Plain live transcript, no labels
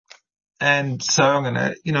And so I'm going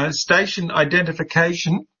to, station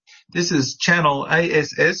identification. This is channel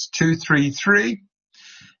ASS214.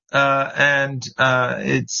 And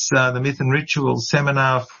it's the Myth and Ritual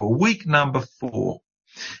seminar for week number 4.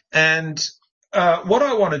 And what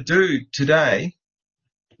I want to do today,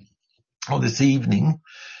 or this evening,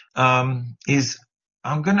 is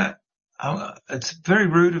it's very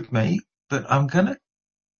rude of me, but I'm going to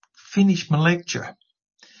finish my lecture,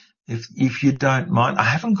 if you don't mind. I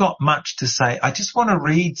haven't got much to say. I just want to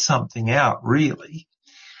read something out, really.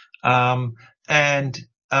 And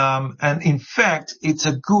in fact, it's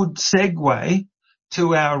a good segue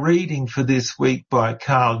to our reading for this week by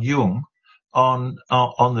Carl Jung on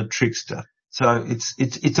the trickster. So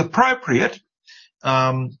it's appropriate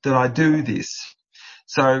that I do this.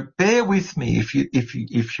 So bear with me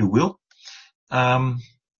if you will.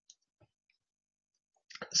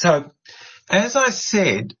 So as I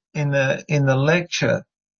said in the lecture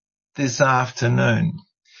this afternoon,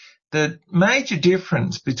 the major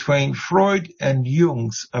difference between Freud and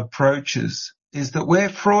Jung's approaches is that where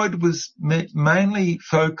Freud was mainly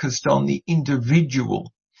focused on the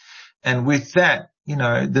individual, and with that,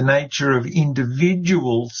 the nature of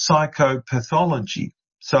individual psychopathology.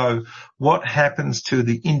 So what happens to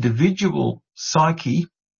the individual psyche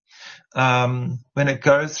when it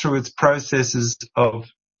goes through its processes of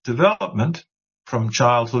development from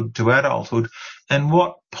childhood to adulthood, and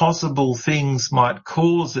what possible things might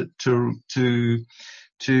cause it to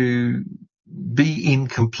be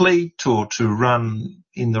incomplete, or to run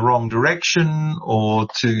in the wrong direction, or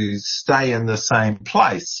to stay in the same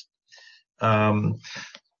place. And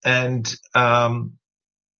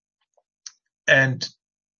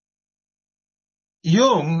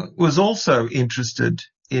Jung was also interested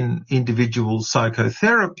in individual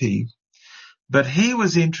psychotherapy, but he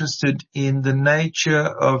was interested in the nature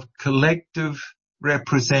of collective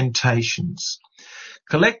representations.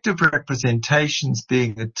 Collective representations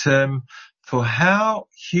being a term for how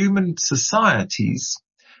human societies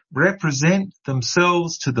represent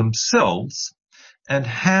themselves to themselves, and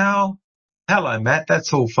how... Hello, Matt.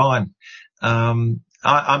 That's all fine.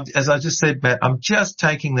 As I just said, Matt, I'm just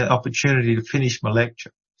taking the opportunity to finish my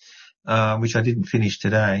lecture, which I didn't finish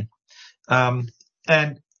today. And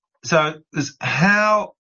so there's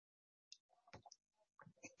how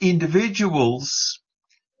individuals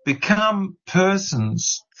become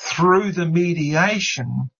persons through the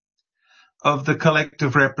mediation of the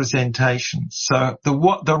collective representations. So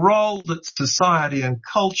the role that society and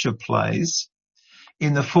culture plays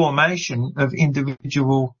in the formation of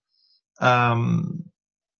individual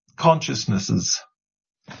consciousnesses.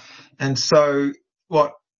 And so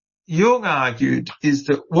what Jung argued is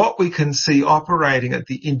that what we can see operating at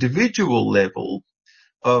the individual level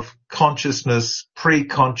of consciousness,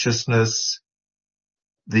 pre-consciousness,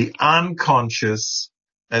 the unconscious,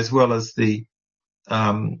 as well as the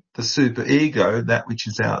superego, that which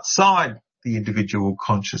is outside the individual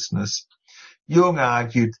consciousness. Jung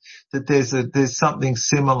argued that there's something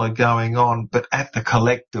similar going on, but at the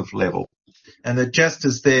collective level, and that just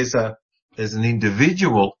as there's an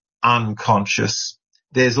individual unconscious,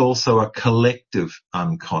 there's also a collective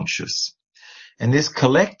unconscious, and this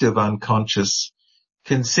collective unconscious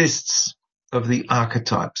consists of the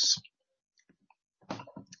archetypes.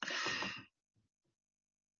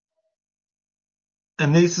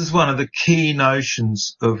 And this is one of the key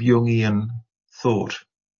notions of Jungian thought.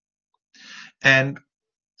 And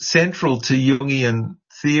central to Jungian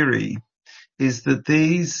theory is that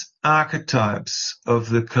these archetypes of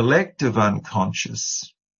the collective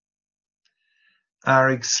unconscious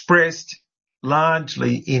are expressed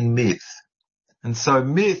largely in myth. And so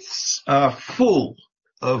myths are full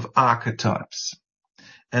of archetypes,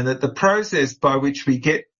 and that the process by which we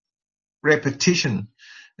get repetition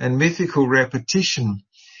and mythical repetition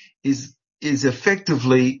is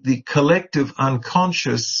effectively the collective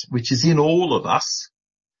unconscious, which is in all of us,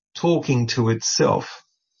 talking to itself.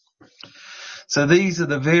 So these are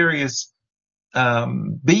the various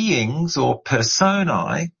beings or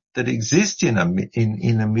personae that exist in a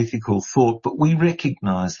mythical thought, but we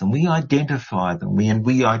recognize them, we identify them, and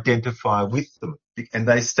we identify with them, and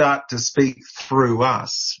they start to speak through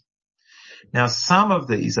us. Now, some of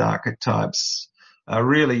these archetypes are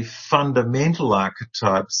really fundamental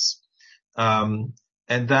archetypes, and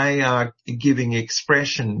they are giving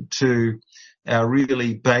expression to our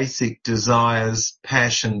really basic desires,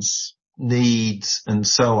 passions, needs, and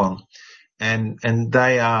so on. And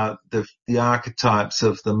they are the archetypes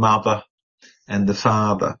of the mother and the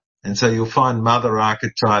father. And so you'll find mother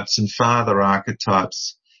archetypes and father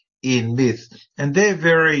archetypes in myth. And they're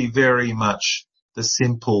very, very much the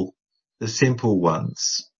simple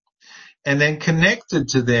ones. And then connected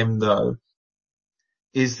to them, though,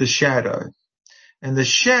 is the shadow. And the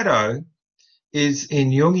shadow is,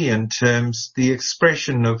 in Jungian terms, the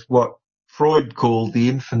expression of what Freud called the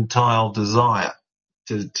infantile desire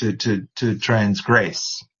to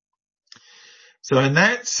transgress. So in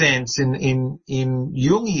that sense, in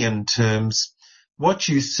Jungian terms, what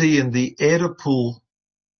you see in the Oedipal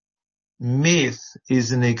myth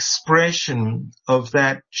is an expression of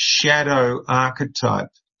that shadow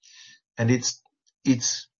archetype and its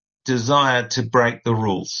desire to break the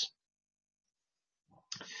rules.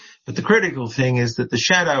 But the critical thing is that the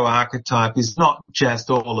shadow archetype is not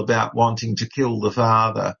just all about wanting to kill the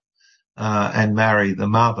father and marry the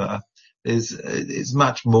mother. There's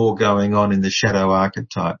much more going on in the shadow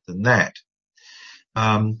archetype than that.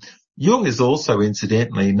 Jung is also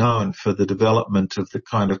incidentally known for the development of the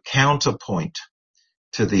kind of counterpoint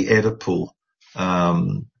to the Oedipal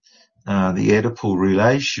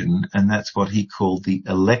relation, and that's what he called the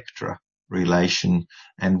Electra relation,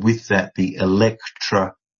 and with that the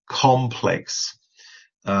Electra complex,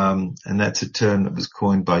 and that's a term that was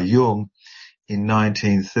coined by Jung in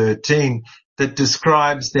 1913 that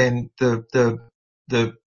describes then the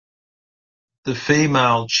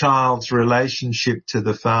female child's relationship to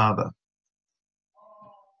the father.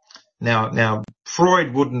 Now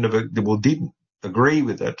Freud didn't agree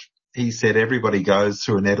with it. He said everybody goes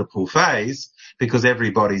through an Oedipal phase because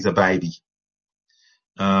everybody's a baby.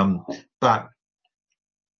 But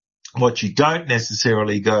what you don't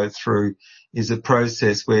necessarily go through is a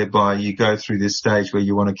process whereby you go through this stage where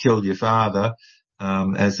you want to kill your father.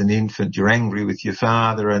 As an infant, you're angry with your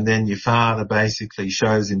father, and then your father basically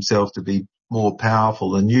shows himself to be more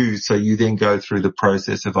powerful than you, so you then go through the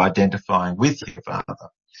process of identifying with your father.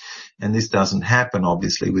 And this doesn't happen,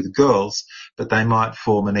 obviously, with girls, but they might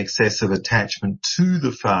form an excessive attachment to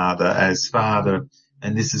the father as father,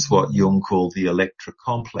 and this is what Jung called the Electra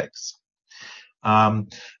complex.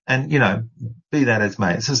 And, be that as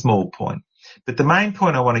may, it's a small point. But the main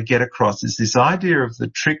point I want to get across is this idea of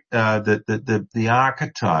the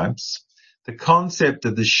archetypes, the concept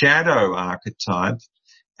of the shadow archetype,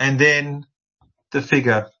 and then the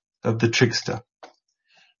figure of the trickster.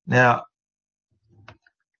 Now,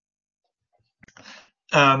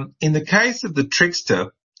 in the case of the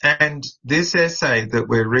trickster, and this essay that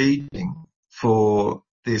we're reading for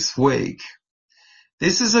this week,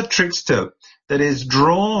 this is a trickster that is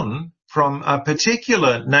drawn from a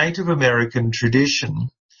particular Native American tradition,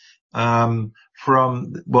 from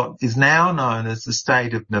what is now known as the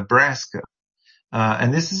state of Nebraska.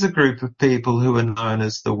 And this is a group of people who are known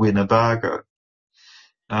as the Winnebago.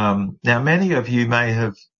 Now, many of you may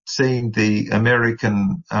have seen the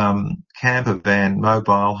American camper van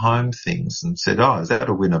mobile home things and said, oh, is that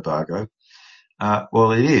a Winnebago?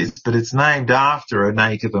 Well, it is, but it's named after a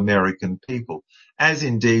Native American people, as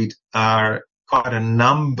indeed are quite a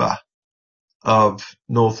number of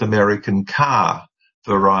North American car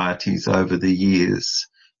varieties over the years.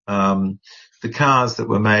 The cars that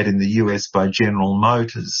were made in the US by General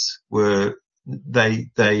Motors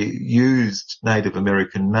they used Native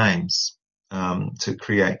American names to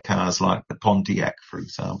create cars like the Pontiac, for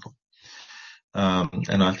example.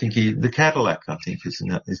 And I think the Cadillac, I think,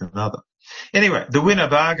 is another. Anyway, the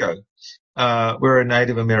Winnebago were a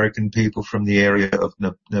Native American people from the area of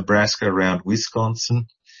Nebraska around Wisconsin,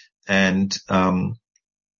 and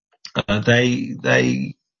they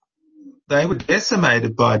were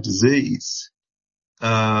decimated by disease.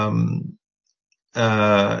 No,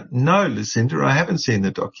 Lucinda, I haven't seen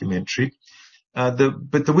the documentary. But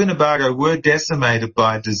the Winnebago were decimated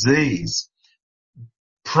by disease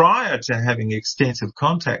prior to having extensive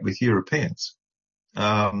contact with Europeans.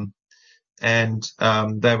 And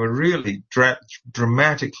they were really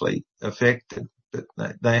dramatically affected,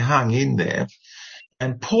 but they hung in there.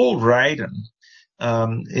 And Paul Radin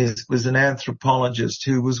was an anthropologist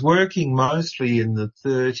who was working mostly in the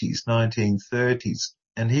 1930s,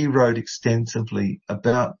 and he wrote extensively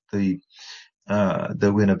about the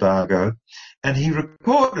Winnebago, and he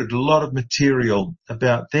recorded a lot of material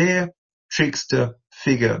about their trickster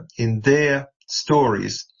figure in their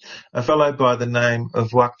stories, a fellow by the name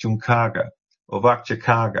of Wakchunkaga, or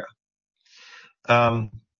Wakchakaga.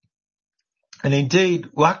 And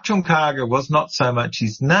indeed, Wakchunkaga was not so much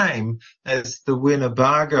his name as the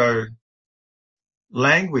Winnebago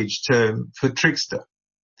language term for trickster.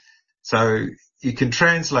 So you can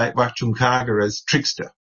translate Wakchunkaga as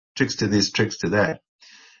trickster this, trickster that.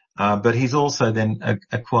 But he's also then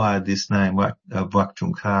acquired this name of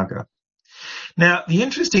Wakchunkaga. Now, the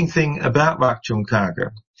interesting thing about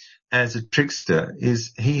Wakchunkaga as a trickster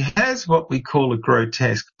is he has what we call a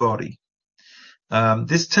grotesque body.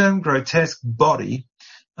 This term grotesque body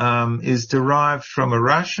is derived from a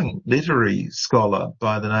Russian literary scholar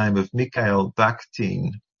by the name of Mikhail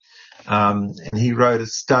Bakhtin. And he wrote a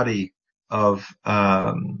study of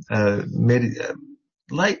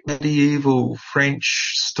late medieval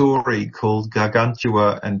French story called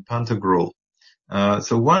Gargantua and Pantagruel.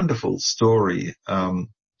 It's a wonderful story,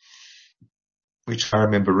 which I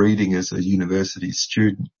remember reading as a university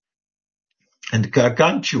student. And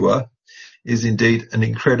Gargantua is indeed an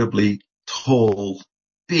incredibly tall,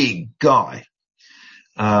 big guy.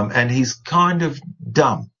 And he's kind of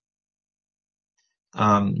dumb,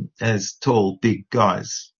 as tall, big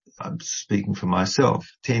guys, I'm speaking for myself,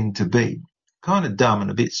 tend to be. Kind of dumb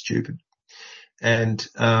and a bit stupid. And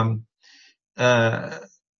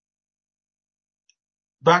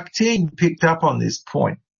Bakhtin picked up on this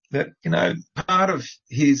point that, part of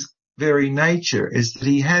his very nature is that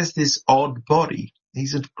he has this odd body.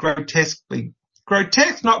 He's a grotesque,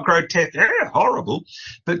 not grotesque, horrible,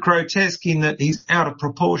 but grotesque in that he's out of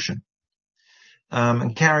proportion.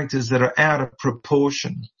 And characters that are out of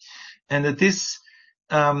proportion. And that this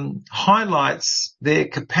highlights their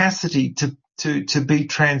capacity to be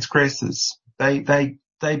transgressors. They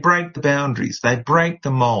break the boundaries. They break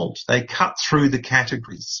the mold. They cut through the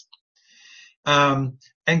categories. And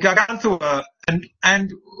Gargantua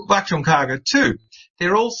and Vachonkaga too,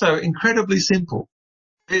 they're also incredibly simple.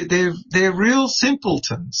 They're real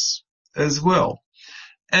simpletons as well.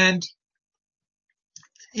 And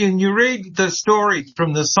you read the story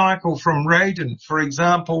from the cycle from Raiden, for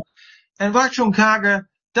example, and Vachonkaga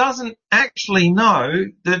doesn't actually know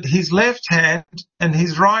that his left hand and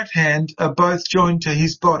his right hand are both joined to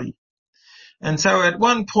his body. And so at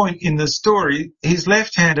one point in the story, his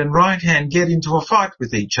left hand and right hand get into a fight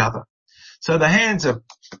with each other. So the hands are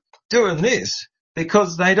doing this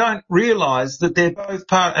because they don't realize that they're both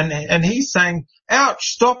part, and he's saying,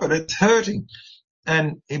 ouch, stop it, it's hurting.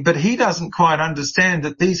 But he doesn't quite understand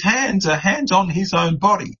that these hands are hands on his own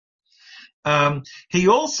body. He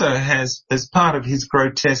also has, as part of his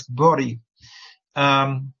grotesque body,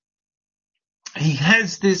 he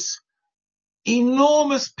has this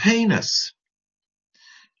enormous penis,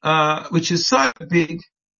 which is so big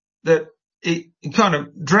that it kind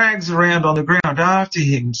of drags around on the ground after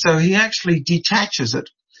him. So he actually detaches it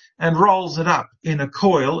and rolls it up in a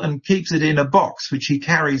coil and keeps it in a box, which he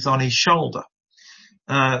carries on his shoulder.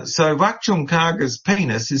 So Vachonkaga's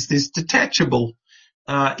penis is this detachable,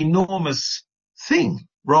 enormous thing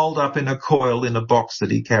rolled up in a coil in a box that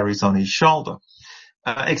he carries on his shoulder,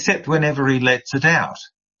 except whenever he lets it out.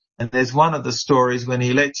 And there's one of the stories when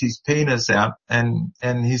he lets his penis out and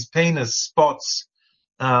his penis spots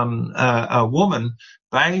a woman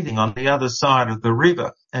bathing on the other side of the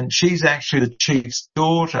river, and she's actually the chief's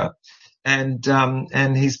daughter. And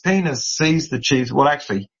his penis sees the chief's, well,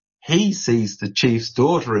 actually, he sees the chief's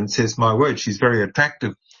daughter and says, my word, she's very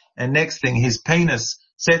attractive. And next thing, his penis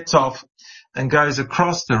sets off and goes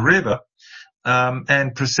across the river,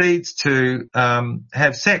 and proceeds to,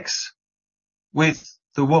 have sex with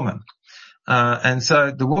the woman. And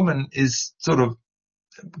so the woman is sort of,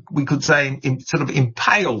 we could say, sort of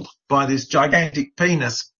impaled by this gigantic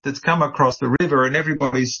penis that's come across the river, and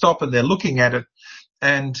everybody's stopping, they're looking at it,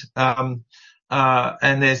 and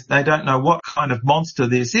they don't know what kind of monster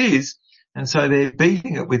this is, and so they're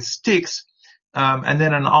beating it with sticks, and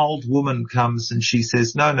then an old woman comes and she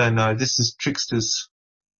says, no, this is Trickster's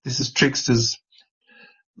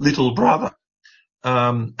little brother.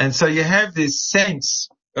 And so you have this sense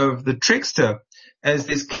of the trickster as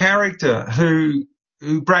this character who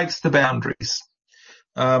breaks the boundaries.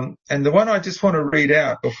 And the one I just want to read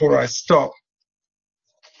out before I stop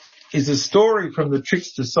is a story from the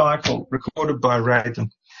Trickster cycle recorded by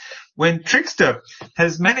Raiden. When Trickster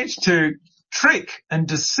has managed to trick and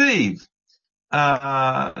deceive some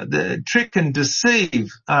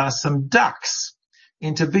ducks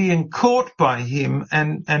into being caught by him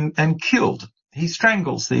and killed. He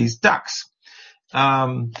strangles these ducks,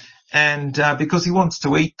 because he wants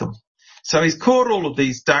to eat them. So he's caught all of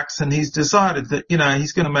these ducks, and he's decided that,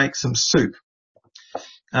 he's going to make some soup,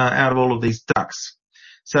 out of all of these ducks.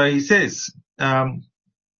 So he says,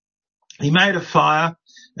 he made a fire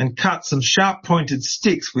and cut some sharp pointed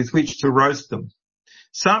sticks with which to roast them.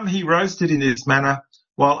 Some he roasted in this manner,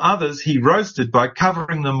 while others he roasted by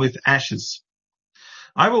covering them with ashes.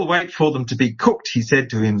 I will wait for them to be cooked, he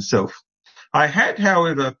said to himself. I had,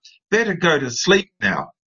 however, better go to sleep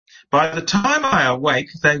now. By the time I awake,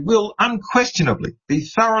 they will unquestionably be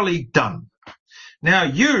thoroughly done. Now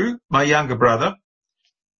you, my younger brother,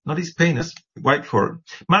 not his penis, wait for it,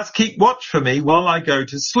 must keep watch for me while I go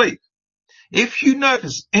to sleep. If you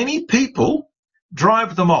notice any people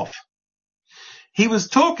drive them off. He was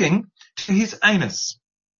talking to his anus.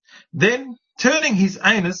 Then, turning his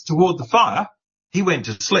anus toward the fire, he went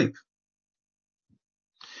to sleep.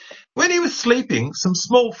 When he was sleeping, some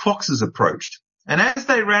small foxes approached, and as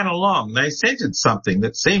they ran along, they scented something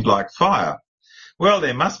that seemed like fire. Well,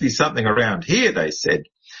 there must be something around here, they said.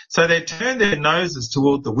 So they turned their noses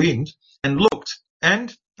toward the wind and looked,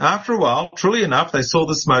 and after a while, truly enough, they saw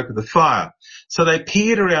the smoke of the fire. So they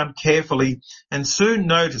peered around carefully and soon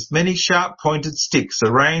noticed many sharp-pointed sticks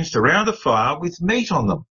arranged around the fire with meat on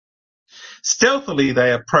them. Stealthily,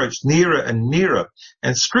 they approached nearer and nearer,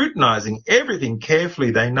 and scrutinizing everything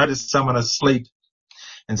carefully, they noticed someone asleep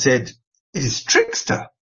and said, "It is Trickster,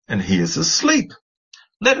 and he is asleep.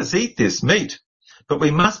 Let us eat this meat, but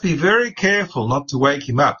we must be very careful not to wake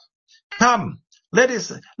him up. Come, let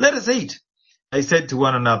us eat," they said to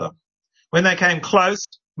one another. When they came close,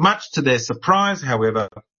 much to their surprise, however,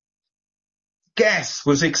 gas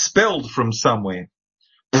was expelled from somewhere.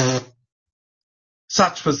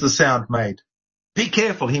 Such was the sound made. "Be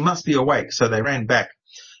careful, he must be awake," so they ran back.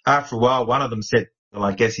 After a while, one of them said, "Well,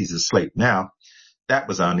 I guess he's asleep now." That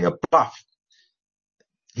was only a bluff.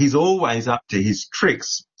 He's always up to his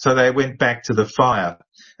tricks, so they went back to the fire.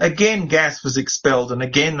 Again, gas was expelled, and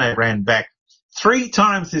again they ran back. 3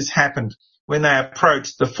 times this happened. When they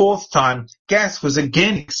approached the 4th time, gas was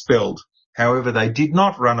again expelled. However, they did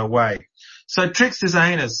not run away. So Trickster's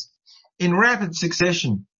anus, in rapid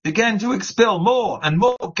succession, began to expel more and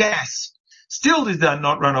more gas. Still did they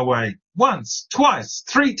not run away. Once, twice,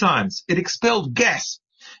 3 times, it expelled gas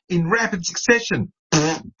in rapid succession.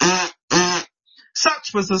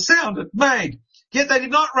 Such was the sound it made. Yet they did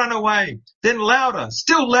not run away. Then louder,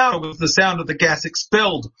 still louder was the sound of the gas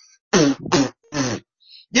expelled.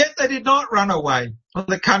 Yet they did not run away. On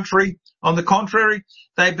the contrary,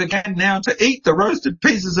 they began now to eat the roasted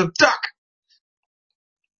pieces of duck.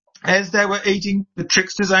 As they were eating, the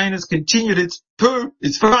Trickster's anus continued its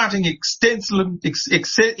farting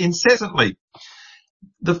incessantly.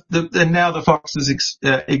 And now the foxes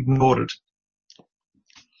ignored it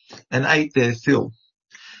and ate their fill.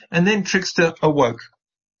 And then Trickster awoke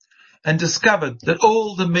and discovered that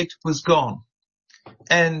all the meat was gone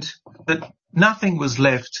and that nothing was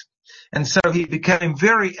left. And so he became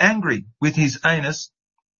very angry with his anus.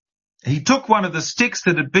 He took one of the sticks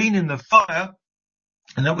that had been in the fire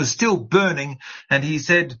and it was still burning, and he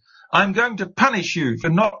said, "I'm going to punish you for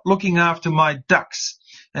not looking after my ducks."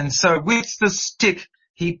 And so with the stick,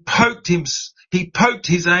 he poked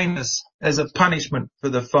his anus as a punishment for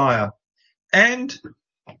the fire. And,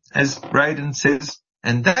 as Braden says,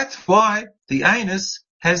 and that's why the anus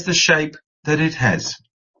has the shape that it has.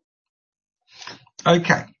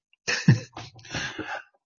 Okay.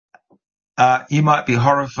 You might be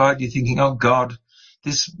horrified. You're thinking, "Oh God,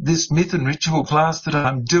 this myth and ritual class that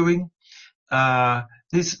I'm doing,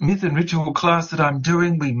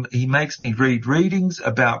 he makes me read readings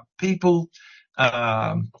about people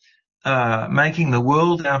making the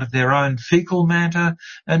world out of their own fecal matter,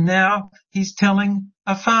 and now he's telling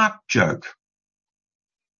a fart joke."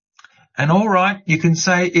 And all right, you can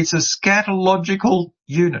say it's a scatological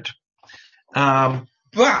unit. But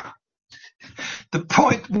the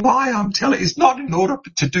point why I'm telling is not in order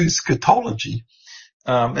to do scatology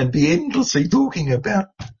and be endlessly talking about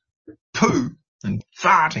poo and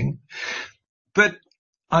farting, but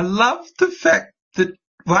I love the fact that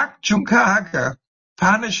Wak Chunkaga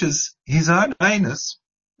punishes his own anus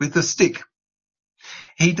with a stick.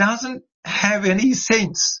 He doesn't have any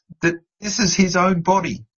sense that this is his own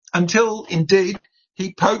body until, indeed,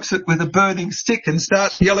 he pokes it with a burning stick and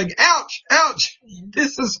starts yelling, "Ouch, ouch,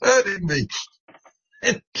 this is hurting me."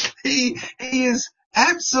 And he is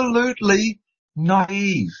absolutely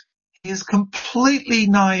naive. He is completely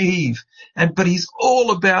naive, but he's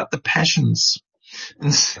all about the passions.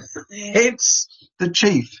 And hence the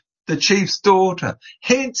chief's daughter,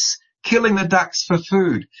 hence killing the ducks for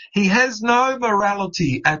food. He has no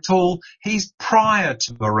morality at all. He's prior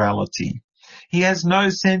to morality. He has no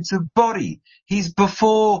sense of body. He's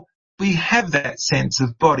before we have that sense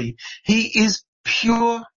of body. He is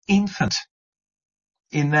pure infant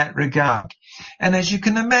in that regard. And as you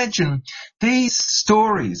can imagine, these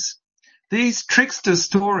stories, these trickster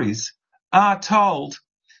stories, are told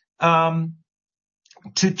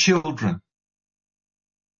to children.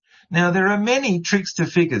 Now, there are many trickster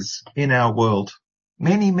figures in our world,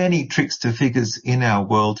 many trickster figures in our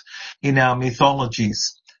world, in our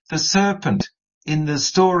mythologies. The serpent in the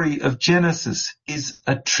story of Genesis is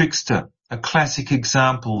a trickster, a classic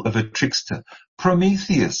example of a trickster.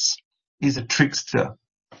 Prometheus is a trickster.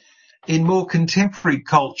 In more contemporary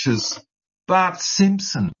cultures, Bart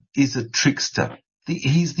Simpson is a trickster.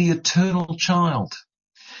 He's the eternal child.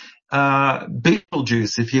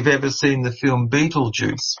 Beetlejuice, if you've ever seen the film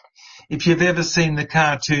Beetlejuice, if you've ever seen the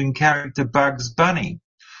cartoon character Bugs Bunny,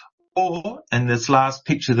 or, and this last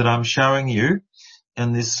picture that I'm showing you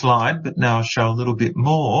in this slide, but now I'll show a little bit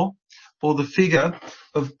more, or the figure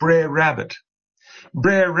of Brer Rabbit.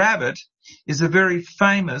 Brer Rabbit is a very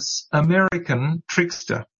famous American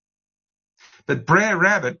trickster. But Brer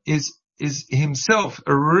Rabbit is himself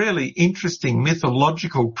a really interesting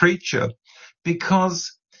mythological creature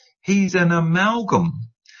because he's an amalgam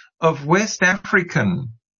of West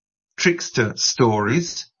African trickster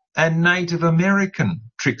stories and Native American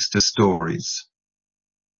trickster stories.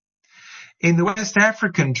 In the West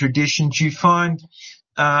African traditions, you find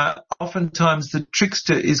oftentimes the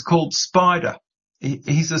trickster is called Spider.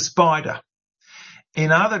 He's a spider.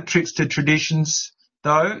 In other trickster traditions,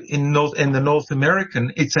 though, in the North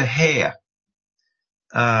American, it's a hare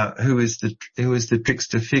who is the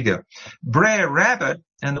trickster figure. Brer Rabbit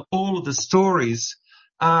and all of the stories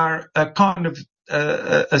are a kind of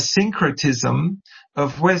a syncretism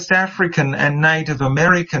of West African and Native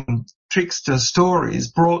American trickster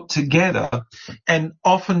stories brought together, and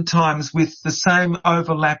oftentimes with the same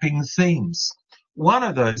overlapping themes. One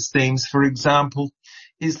of those themes, for example,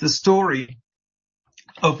 is the story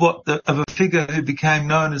of a figure who became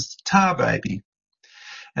known as Tar Baby.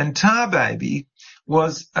 And Tar Baby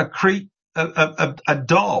was a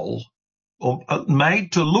doll, or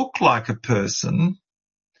made to look like a person,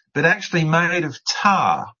 but actually made of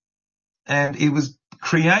tar. And it was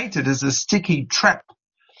created as a sticky trap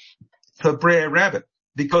for Brer Rabbit,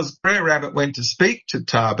 because Brer Rabbit went to speak to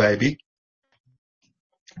Tar Baby.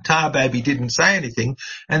 Tar Baby didn't say anything,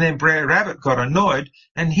 and then Brer Rabbit got annoyed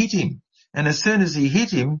and hit him. And as soon as he hit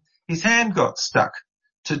him, his hand got stuck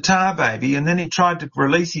to Tar Baby, and then he tried to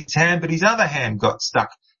release his hand, but his other hand got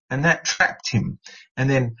stuck, and that trapped him. And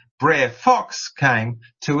then Brer Fox came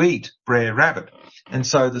to eat Brer Rabbit. And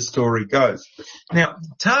so the story goes. Now,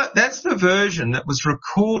 that's the version that was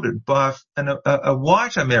recorded by a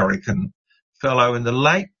white American fellow in the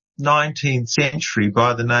late 19th century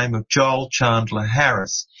by the name of Joel Chandler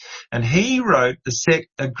Harris. And he wrote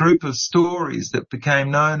a group of stories that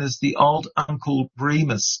became known as the Old Uncle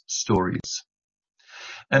Remus stories.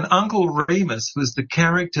 And Uncle Remus was the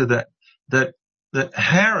character that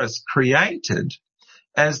Harris created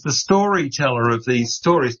as the storyteller of these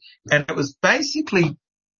stories. And it was basically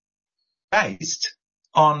based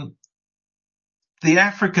on the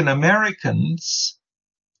African Americans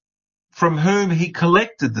from whom he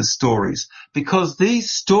collected the stories, because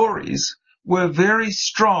these stories were very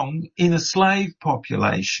strong in a slave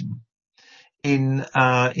population in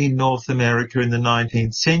North America in the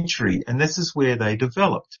 19th century, and this is where they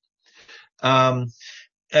developed. And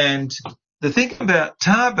the thing about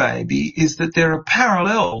Tar Baby is that there are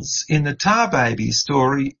parallels in the Tar Baby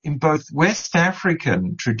story in both West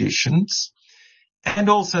African traditions and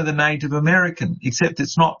also the Native American, except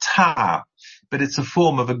it's not tar, but it's a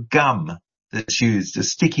form of a gum that's used, a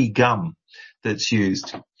sticky gum that's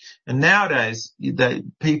used. And nowadays,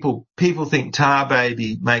 people think Tar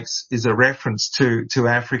Baby is a reference to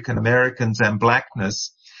African Americans and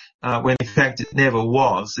blackness, when in fact it never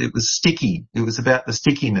was. It was sticky. It was about the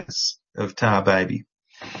stickiness of Tar Baby.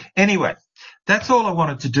 Anyway, that's all I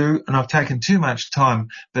wanted to do, and I've taken too much time,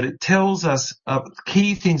 but it tells us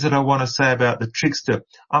key things that I want to say about the trickster.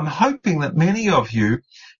 I'm hoping that many of you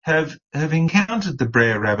have encountered the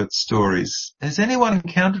Brer Rabbit stories. Has anyone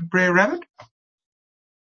encountered Brer Rabbit?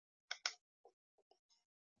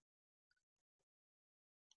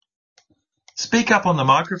 Speak up on the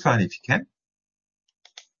microphone if you can.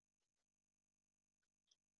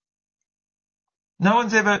 No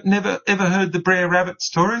one's never heard the Brer Rabbit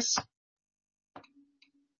stories?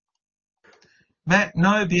 Matt,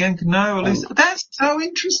 no. Bianca, no. Elisa, that's so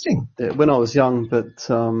interesting. When I was young, but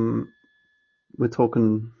we're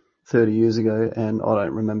talking 30 years ago, and I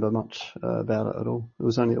don't remember much about it at all. It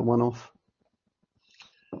was only a one-off.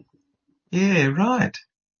 Yeah, right.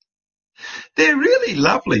 They're really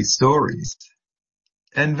lovely stories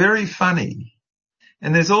and very funny.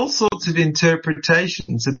 And there's all sorts of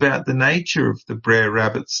interpretations about the nature of the Brer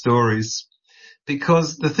Rabbit stories,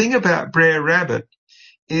 because the thing about Brer Rabbit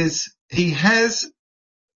is he has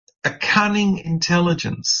a cunning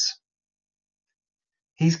intelligence.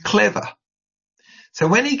 He's clever. So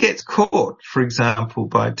when he gets caught, for example,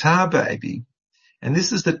 by Tar Baby, and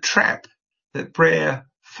this is the trap that Brer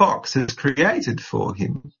Fox has created for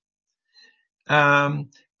him,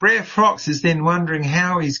 Brer Fox is then wondering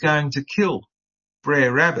how he's going to kill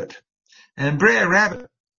Brer Rabbit. And Brer Rabbit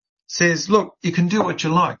says, look, you can do what you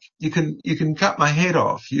like. You can cut my head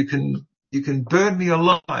off. You can burn me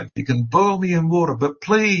alive. You can boil me in water, but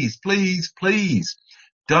please, please, please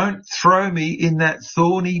don't throw me in that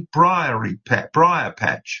thorny briar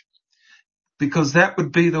patch, because that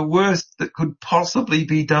would be the worst that could possibly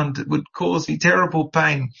be done. It would cause me terrible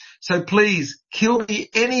pain. So please kill me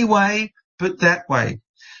anyway, but that way.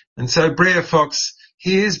 And so Brer Fox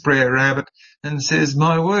hears Brer Rabbit and says,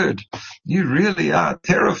 my word, you really are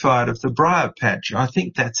terrified of the briar patch. I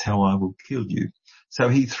think that's how I will kill you. So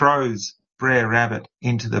he throws Brer Rabbit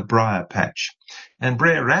into the briar patch. And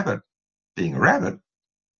Brer Rabbit, being a rabbit,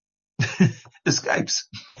 escapes.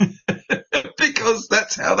 Because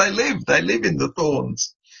that's how they live. They live in the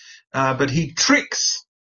thorns. But he tricks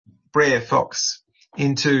Brer Fox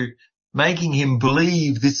into making him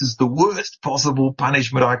believe this is the worst possible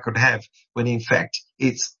punishment I could have, when in fact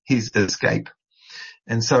it's his escape.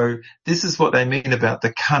 And so this is what they mean about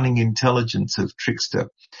the cunning intelligence of Trickster,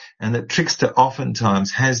 and that Trickster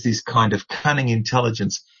oftentimes has this kind of cunning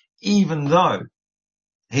intelligence, even though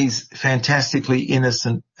he's fantastically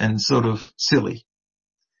innocent and sort of silly.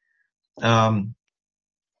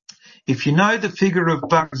 If you know the figure of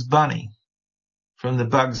Bugs Bunny from the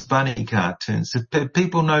Bugs Bunny cartoons,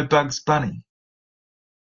 people know Bugs Bunny.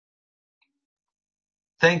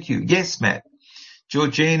 Thank you. Yes, Matt.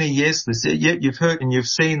 Georgina, yes. Yep, you've heard and you've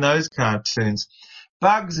seen those cartoons.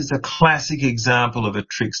 Bugs is a classic example of a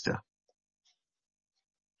trickster.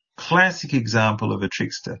 Classic example of a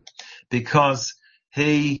trickster, because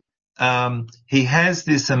he has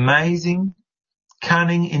this amazing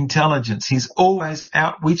cunning intelligence. He's always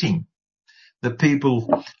outwitting the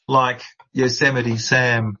people like Yosemite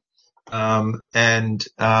Sam, and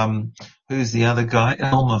who's the other guy?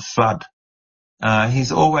 Elmer Fudd.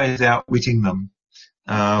 He's always outwitting them.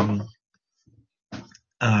 But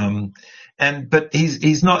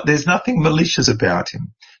he's not, there's nothing malicious about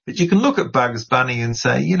him. But you can look at Bugs Bunny and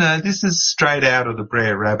say, you know, this is straight out of the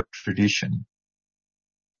Brer Rabbit tradition.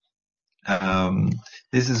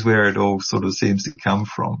 This is where it all sort of seems to come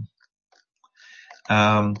from.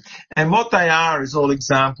 And what they are is all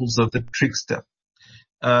examples of the trickster.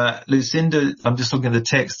 Lucinda, I'm just looking at the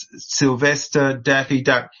text. Sylvester, Daffy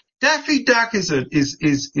Duck. Daffy Duck is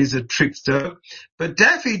a trickster, but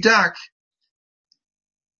Daffy Duck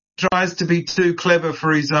tries to be too clever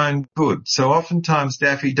for his own good. So oftentimes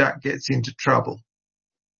Daffy Duck gets into trouble.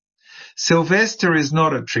 Sylvester is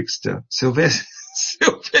not a trickster. Sylvester's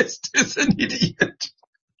an idiot,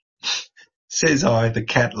 says I, the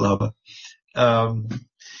cat lover. The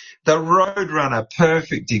Roadrunner,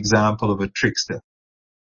 perfect example of a trickster.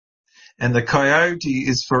 And the coyote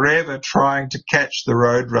is forever trying to catch the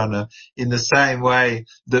Roadrunner in the same way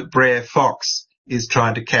that Brer Fox is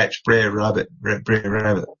trying to catch Brer Rabbit.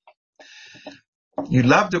 You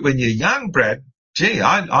loved it when you're young, Brad. Gee,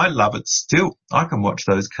 I love it still. I can watch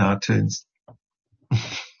those cartoons.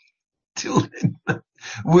 Till then.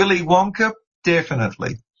 Willy Wonka,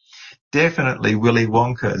 definitely. Definitely Willy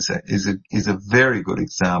Wonka is a very good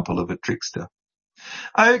example of a trickster.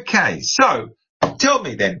 Okay, so tell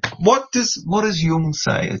me then, what does Jung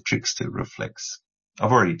say a trickster reflects?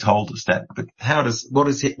 I've already told us that, but what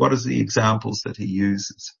is the examples that he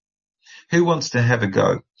uses? Who wants to have a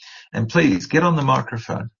go? And please get on the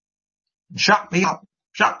microphone. Shut me up.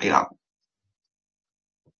 Shut me up.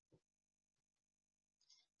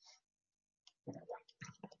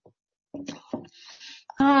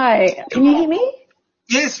 Hi, can you hear me?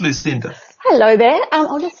 Yes, Lucinda. Hello there.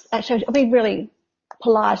 I'll be really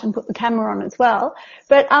polite and put the camera on as well.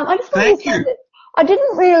 But I just wanted to say that I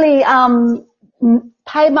didn't really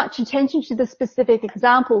pay much attention to the specific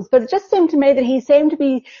examples, but it just seemed to me that he seemed to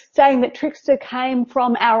be saying that trickster came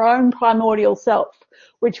from our own primordial self,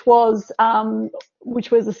 which was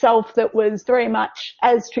a self that was very much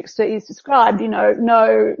as trickster is described, you know,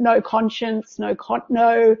 no conscience, no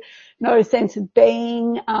sense of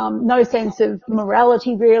being, no sense of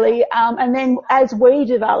morality really. And then as we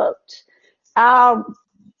developed our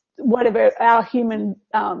human,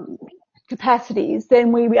 capacities,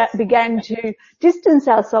 then we began to distance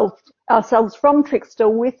ourselves from trickster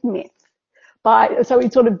with myth. So we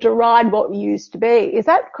sort of deride what we used to be. Is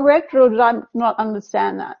that correct, or did I not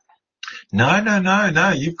understand that?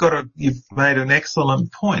 No. You've made an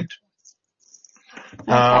excellent point.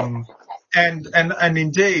 Okay. And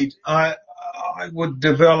indeed, I would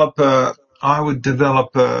develop and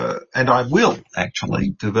I will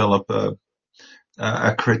actually develop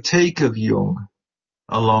a critique of Jung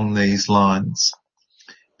along these lines,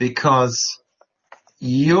 because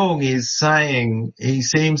Jung is saying, he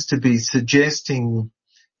seems to be suggesting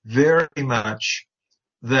very much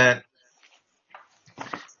that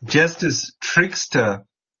just as trickster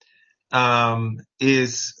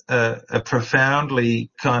is a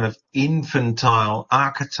profoundly kind of infantile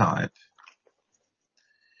archetype,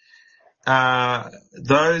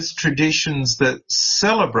 those traditions that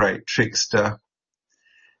celebrate trickster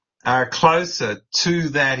are closer to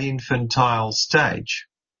that infantile stage.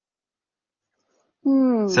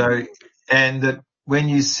 So, and that when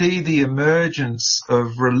you see the emergence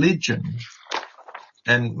of religion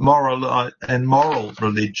and moral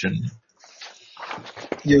religion,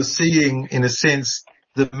 you're seeing, in a sense,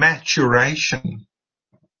 the maturation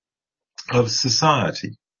of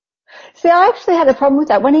society. See, I actually had a problem with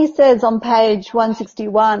that. When he says on page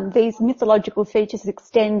 161, these mythological features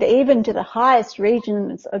extend even to the highest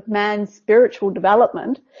regions of man's spiritual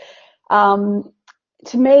development,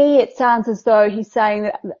 to me it sounds as though he's saying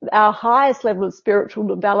that our highest level of spiritual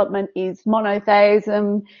development is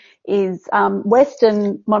monotheism, is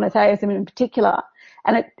Western monotheism in particular.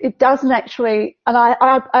 And it doesn't actually, and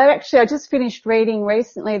I just finished reading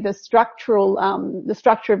recently the structure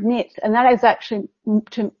of myth, and that is actually,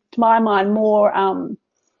 to my mind, more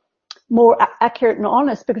accurate and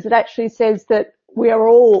honest, because it actually says that we are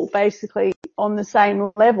all basically on the same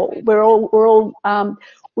level.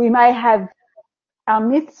 We may have, our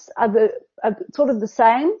myths are sort of the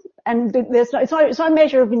same, and it's no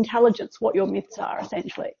measure of intelligence what your myths are,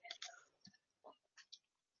 essentially.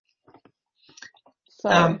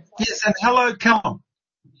 So. Yes, and hello, Callum.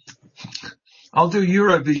 I'll do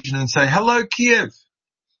Eurovision and say, hello, Kiev.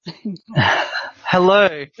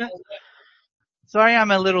 Hello. Sorry I'm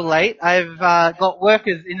a little late. I've got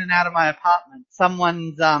workers in and out of my apartment.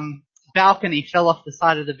 Someone's balcony fell off the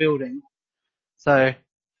side of the building. So,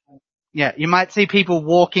 yeah, you might see people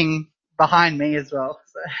walking behind me as well.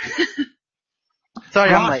 So. Sorry,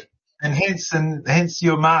 I'm late. And hence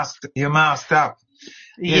you're masked up.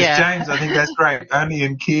 Yes, Yeah. James, I think that's great. Only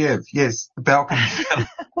in Kiev. Yes, the balcony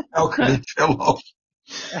fell off.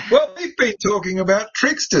 Well, we've been talking about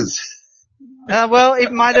tricksters. Well,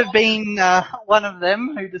 it might have been one of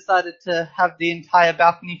them who decided to have the entire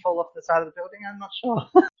balcony fall off the side of the building. I'm not sure.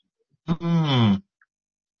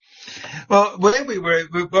 Well, where we were,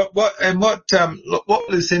 what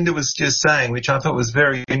Lucinda was just saying, which I thought was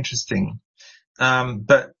very interesting.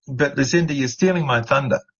 But Lucinda, you're stealing my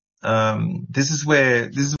thunder. This is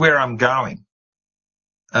where I'm going.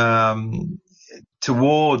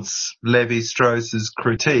 Towards Levi-Strauss's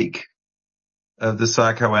critique of the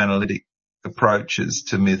psychoanalytic approaches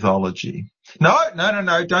to mythology. No,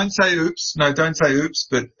 don't say oops. No, don't say oops,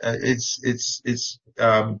 but it's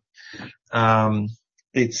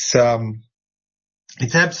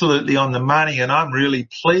absolutely on the money, and I'm really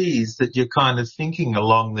pleased that you're kind of thinking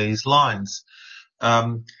along these lines.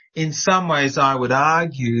 In some ways, I would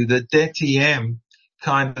argue that DTM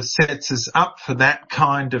kind of sets us up for that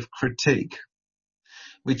kind of critique,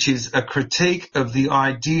 which is a critique of the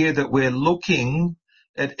idea that we're looking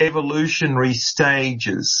at evolutionary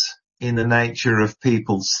stages in the nature of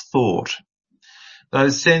people's thought.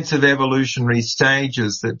 Those sense of evolutionary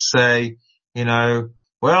stages that say,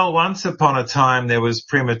 well, once upon a time there was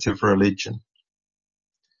primitive religion.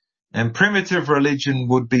 And primitive religion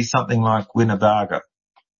would be something like Winnebago,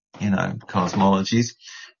 cosmologies.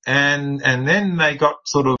 And then they got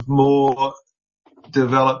sort of more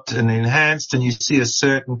developed and enhanced, and you see a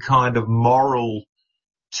certain kind of moral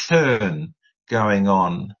turn going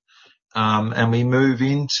on. And we move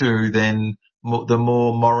into then the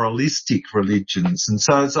more moralistic religions. And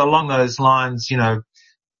so it's along those lines,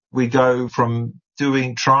 we go from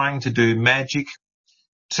trying to do magic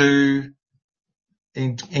to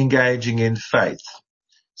engaging in faith.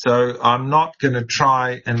 So I'm not going to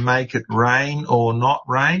try and make it rain or not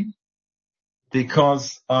rain,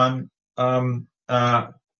 because because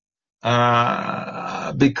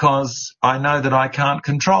I know that I can't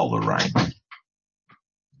control the rain.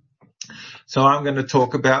 So I'm going to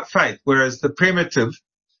talk about faith, whereas the primitive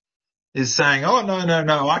is saying, oh,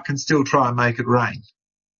 no, I can still try and make it rain.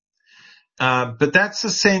 But that's a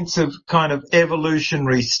sense of kind of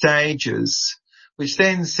evolutionary stages, which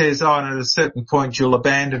then says, and at a certain point you'll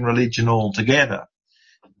abandon religion altogether.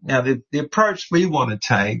 Now, the approach we want to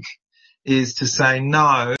take is to say,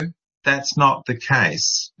 no, that's not the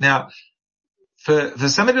case. Now, for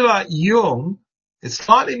somebody like Jung, it's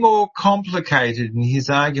slightly more complicated in his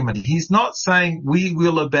argument. He's not saying we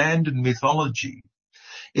will abandon mythology.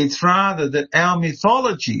 It's rather that our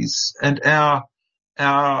mythologies and our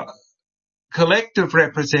collective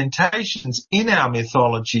representations in our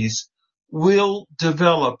mythologies will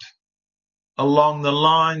develop along the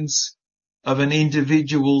lines of an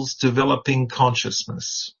individual's developing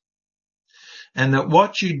consciousness. and that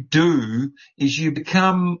what you do is you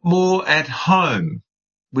become more at home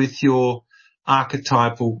with your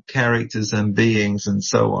archetypal characters and beings and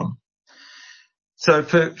so on. So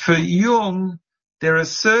for Jung, there are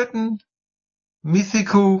certain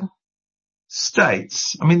mythical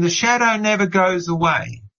states. I mean, the shadow never goes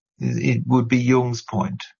away. It would be Jung's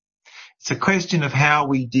point. It's a question of how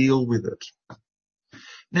we deal with it.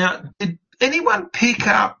 Now, did anyone pick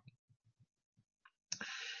up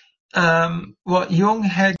what Jung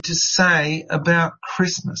had to say about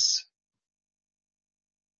Christmas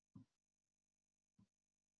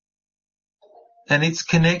and its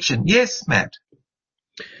connection? Yes, Matt.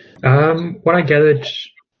 What I gathered,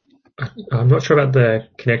 I'm not sure about the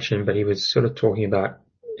connection, but he was sort of talking about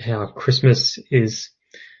how Christmas is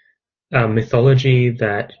a mythology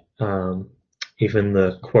that even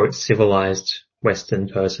the, quote, civilized Western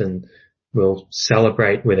person will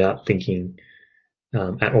celebrate without thinking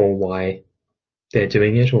at all why they're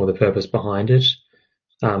doing it or the purpose behind it.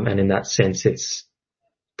 And in that sense, it's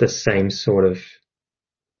the same sort of,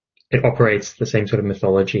 it operates the same sort of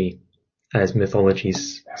mythology as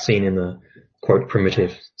mythologies seen in the, quote,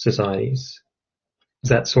 primitive societies. Is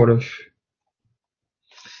that sort of?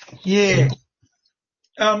 Yeah.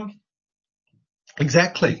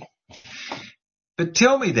 Exactly. But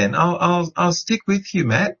tell me then, I'll stick with you,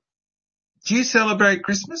 Matt. Do you celebrate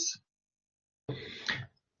Christmas?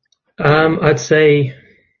 I'd say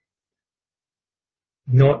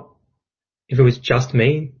not. If it was just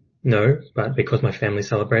me, no. But because my family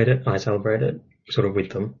celebrate it, I celebrate it sort of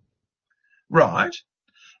with them. Right.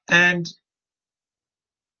 And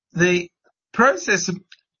the process of,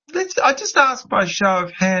 I just ask by show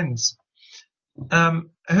of hands,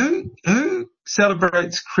 who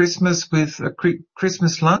celebrates Christmas with a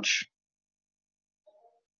Christmas lunch?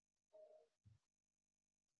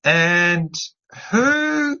 And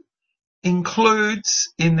who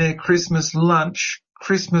includes in their Christmas lunch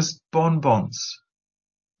Christmas bonbons?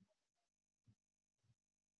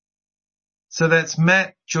 So that's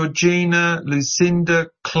Matt, Georgina, Lucinda,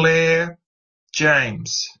 Claire,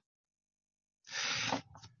 James.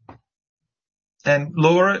 And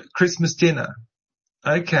Laura, Christmas dinner.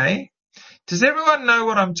 Okay. Does everyone know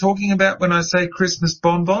what I'm talking about when I say Christmas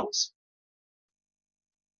bonbons?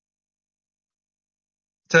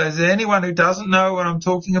 So is there anyone who doesn't know what I'm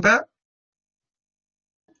talking about?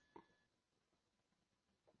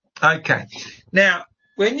 Okay. Now,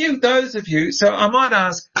 those of you, so I might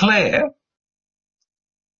ask Claire,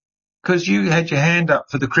 because you had your hand up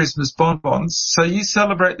for the Christmas bonbons. So you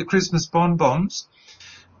celebrate the Christmas bonbons.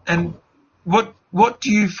 And what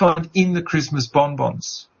do you find in the Christmas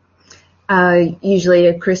bonbons? Usually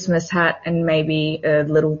a Christmas hat and maybe a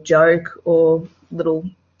little joke or little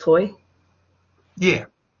toy. Yeah.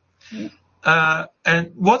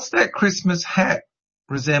 And what's that Christmas hat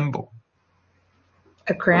resemble?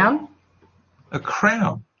 A crown. A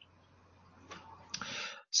crown.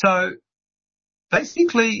 So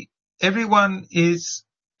basically everyone is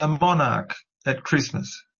a monarch at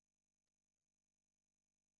Christmas.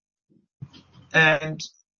 And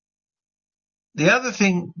the other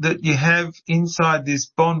thing that you have inside this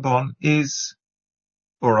bonbon is,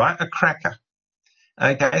 all right, a cracker.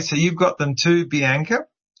 Okay, so you've got them too, Bianca.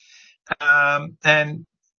 And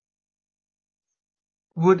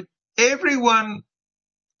would everyone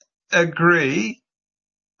agree,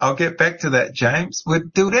 I'll get back to that, James,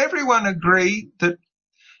 would everyone agree that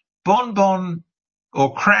bonbon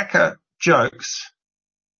or cracker jokes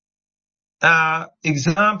are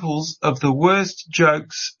examples of the worst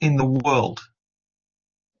jokes in the world?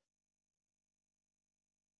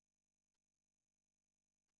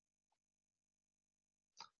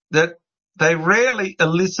 That they rarely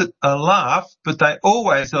elicit a laugh, but they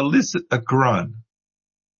always elicit a groan.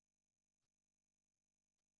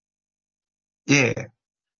 Yeah.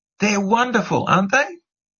 They're wonderful, aren't they?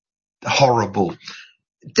 Horrible.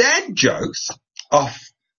 Dad jokes.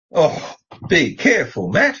 Oh, be careful,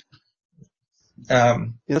 Matt.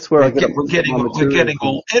 That's where I get we're getting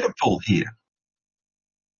all edible here.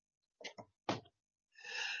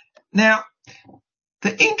 Now,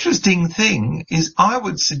 the interesting thing is I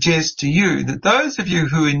would suggest to you that those of you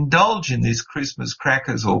who indulge in these Christmas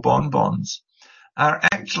crackers or bonbons are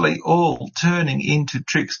actually all turning into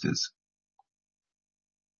tricksters.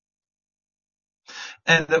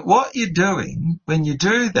 And that what you're doing when you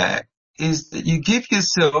do that is that you give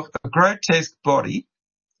yourself a grotesque body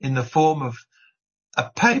in the form of a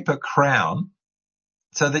paper crown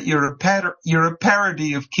so that you're a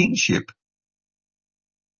parody of kingship.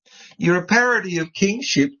 You're a parody of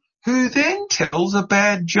kingship who then tells a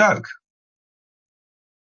bad joke.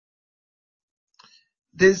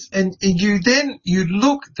 you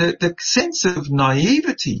look, the sense of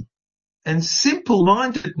naivety and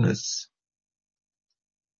simple-mindedness.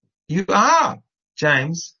 You are,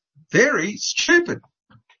 James, very stupid.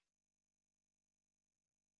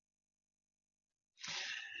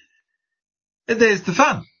 And there's the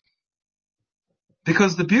fun.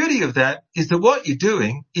 Because the beauty of that is that what you're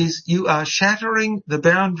doing is you are shattering the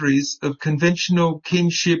boundaries of conventional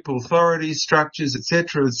kinship, authority structures,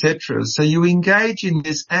 etc., etc. So you engage in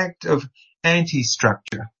this act of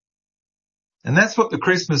anti-structure. And that's what the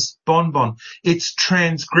Christmas bonbon, it's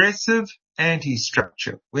transgressive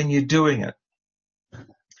anti-structure when you're doing it.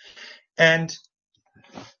 And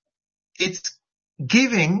it's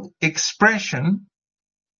giving expression,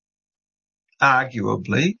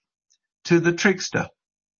 arguably, to the trickster.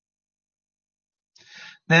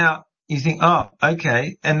 Now, you think, oh,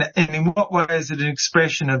 okay, and in what way is it an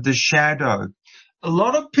expression of the shadow? A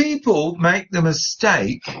lot of people make the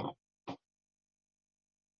mistake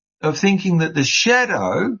of thinking that the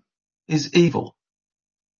shadow is evil.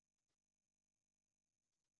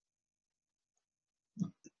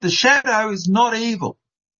 The shadow is not evil.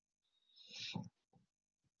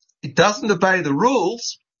 It doesn't obey the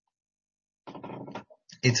rules.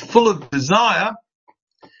 It's full of desire,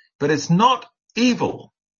 but it's not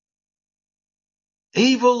evil.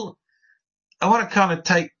 Evil, I want to kind of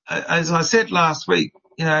take, as I said last week,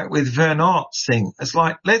 with Vernon's thing, it's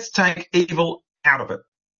like, let's take evil out of it.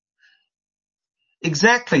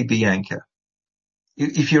 Exactly, Bianca.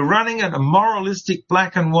 If you're running a moralistic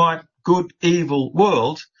black and white, good, evil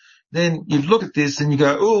world, then you look at this and you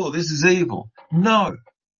go, oh, this is evil. No.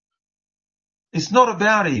 It's not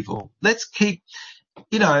about evil. Let's keep,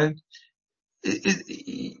 you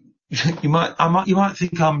might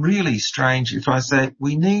think I'm really strange if I say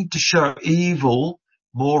we need to show evil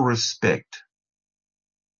more respect.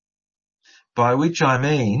 By which I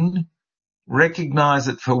mean recognize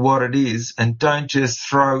it for what it is and don't just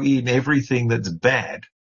throw in everything that's bad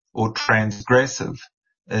or transgressive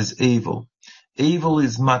as evil. Evil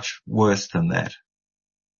is much worse than that.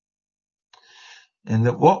 And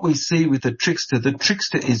that what we see with the trickster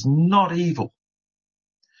is not evil.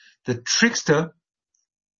 The trickster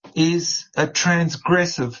is a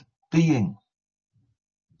transgressive being.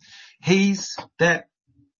 He's that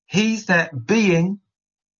being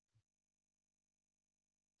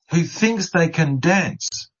who thinks they can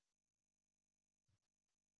dance.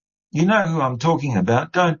 You know who I'm talking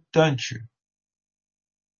about, don't you?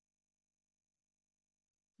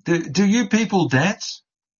 Do you people dance?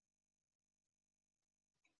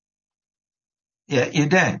 Yeah, you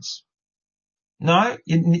dance. No,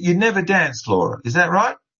 you never danced, Laura. Is that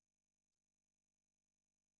right?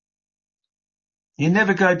 You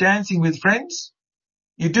never go dancing with friends?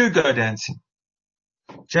 You do go dancing.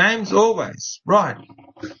 James, always. Right.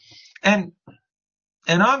 And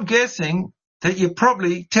I'm guessing that you're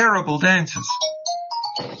probably terrible dancers.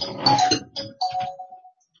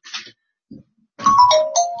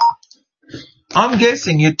 I'm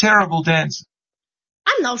guessing you're terrible dancers.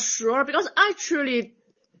 I'm not sure because I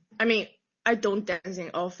don't dancing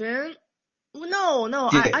often. No,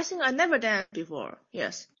 yeah. I think I never danced before.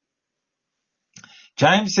 Yes.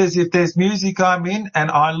 James says if there's music I'm in and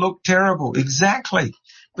I look terrible. Exactly.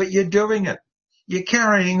 But you're doing it. You're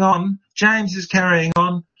carrying on. James is carrying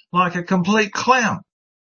on like a complete clown.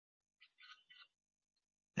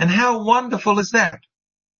 And how wonderful is that?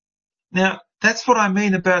 Now, that's what I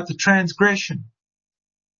mean about the transgression.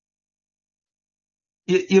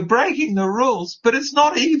 You're breaking the rules, but it's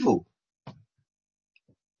not evil.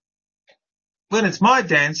 When it's my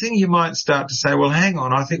dancing, you might start to say, well, hang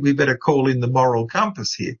on, I think we better call in the moral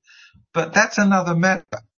compass here. But that's another matter.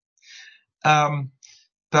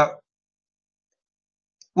 But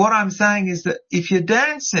what I'm saying is that if you're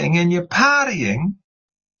dancing and you're partying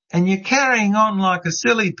and you're carrying on like a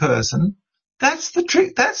silly person, that's the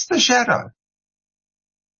trick. That's the shadow.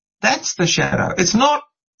 That's the shadow. It's not,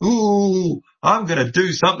 ooh, I'm going to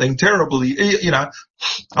do something terribly,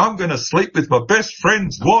 I'm going to sleep with my best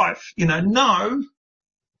friend's wife. No,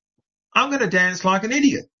 I'm going to dance like an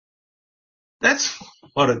idiot. That's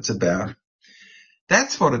what it's about.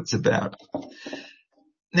 That's what it's about.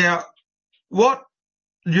 Now, what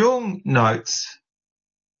Jung notes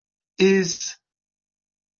is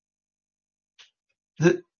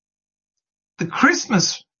that the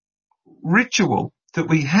Christmas ritual that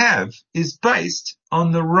we have is based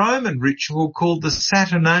on the Roman ritual called the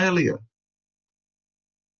Saturnalia.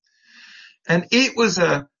 And it was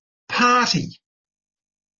a party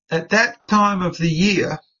at that time of the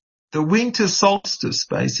year, the winter solstice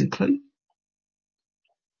basically,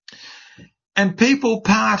 and people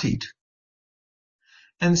partied.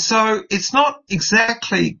 And so it's not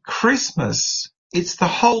exactly Christmas, it's the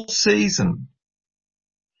whole season,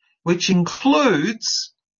 which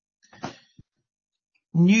includes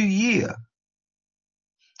New Year.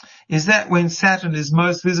 Is that when Saturn is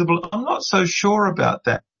most visible? I'm not so sure about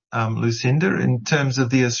that, Lucinda, in terms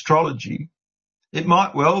of the astrology. It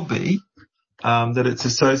might well be that it's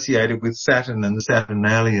associated with Saturn and the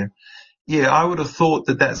Saturnalia. Yeah, I would have thought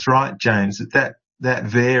that that's right, James, that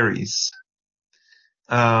varies.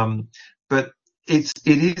 But it's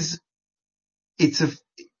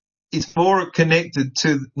more connected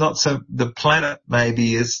to not so the planet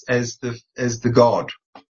maybe as the god.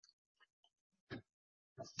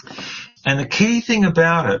 And the key thing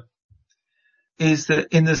about it is that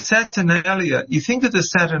in the Saturnalia, you think of the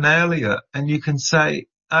Saturnalia and you can say,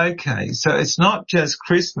 okay, so it's not just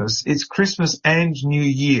Christmas, it's Christmas and New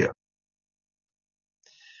Year.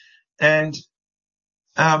 And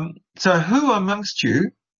so who amongst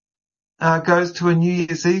you goes to a New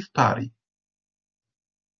Year's Eve party?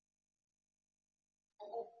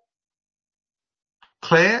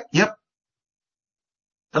 Claire? Yep.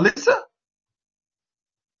 Alyssa?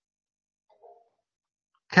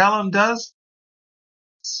 Callum does?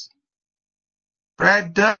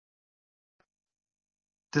 Brad does?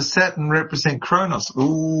 Does Saturn represent Kronos?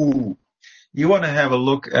 Ooh. You want to have a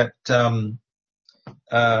look at a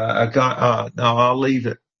guy, no, I'll leave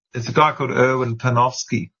it. There's a guy called Erwin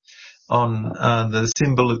Panofsky on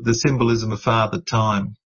the symbolism of Father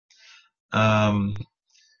Time.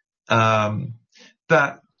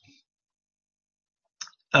 But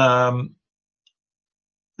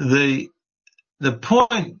the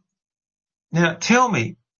point now, tell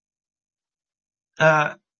me,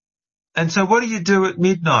 and so what do you do at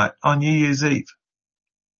midnight on New Year's Eve?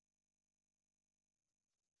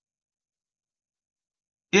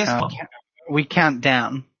 Yes, Mom. We count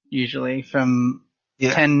down usually from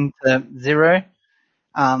 10 to 0.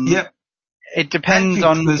 Yep. It depends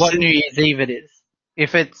on what New Year's Eve it is.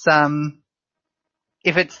 If it's the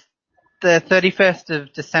 31st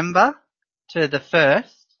of December to the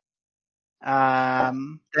 1st,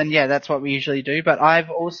 then yeah, that's what we usually do. But I've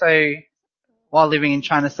also, while living in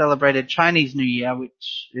China, celebrated Chinese New Year,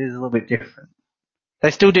 which is a little bit different.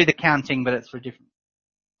 They still do the counting, but it's for different.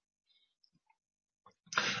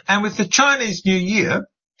 And with the Chinese New Year,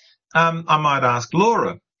 I might ask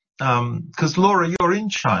Laura, because Laura, you're in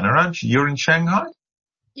China, aren't you? You're in Shanghai?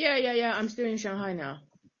 Yeah. I'm still in Shanghai now.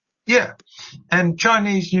 Yeah. And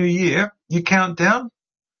Chinese New Year, you count down?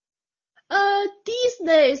 These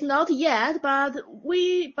days not yet, but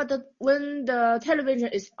when the television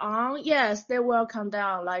is on, yes, they will count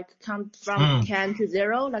down, count from 10 to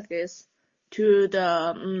 0, like this, to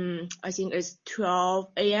the I think it's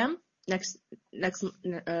 12 a.m. next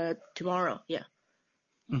tomorrow. Yeah.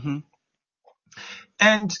 Mm-hmm.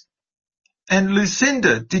 And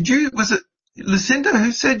Lucinda, was it Lucinda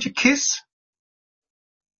who said you kiss?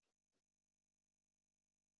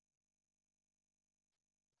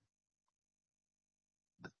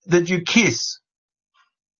 That you kiss?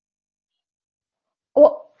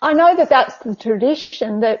 Well, I know that that's the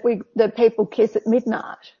tradition that people kiss at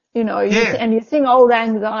midnight. You know, and you sing Old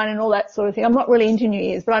Lang Syne and all that sort of thing. I'm not really into New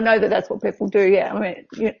Year's, but I know that that's what people do. Yeah, I mean,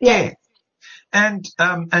 yeah. And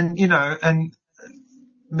you know, and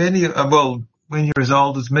many, well, when you're as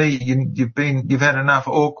old as me, you've had enough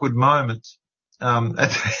awkward moments. Enough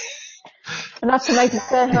to make you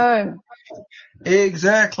stay home.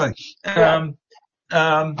 Exactly. Yeah.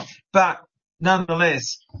 But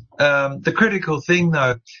nonetheless, the critical thing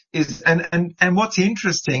though is, and what's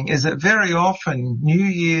interesting is that very often New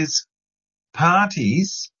Year's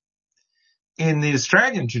parties in the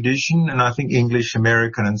Australian tradition, and I think English,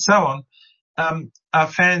 American and so on, are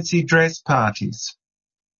fancy dress parties.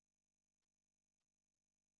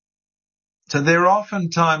 So there are often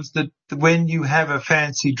times that when you have a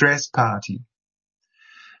fancy dress party,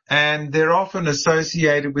 and they're often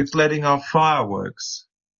associated with letting off fireworks.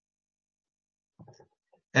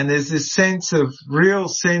 And there's this real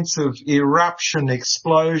sense of eruption,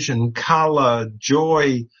 explosion, colour,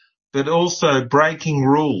 joy, but also breaking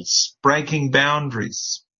rules, breaking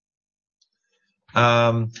boundaries,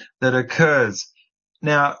 that occurs.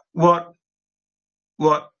 Now, what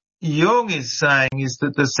Jung is saying is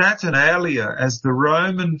that the Saturnalia, as the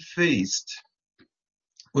Roman feast,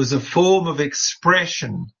 was a form of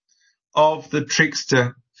expression of the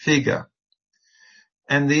trickster figure.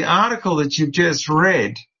 And the article that you've just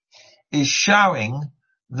read is showing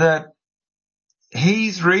that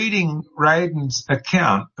he's reading Radin's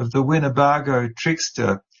account of the Winnebago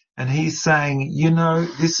trickster, and he's saying, you know,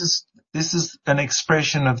 this is an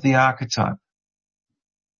expression of the archetype.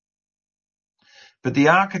 But the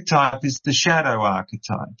archetype is the shadow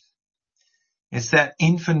archetype. It's that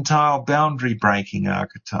infantile boundary breaking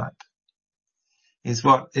archetype is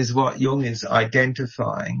what Jung is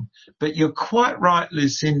identifying. But you're quite right,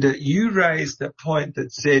 Lucinda. You raised the point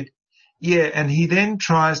that said, yeah, and he then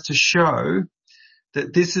tries to show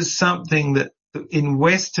that this is something that in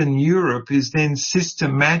Western Europe is then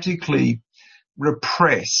systematically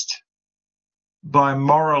repressed by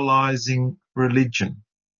moralizing religion.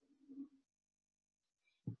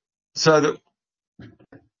 So that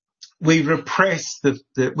we repress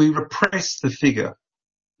the figure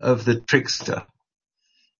of the trickster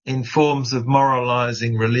in forms of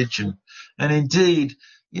moralizing religion. And indeed,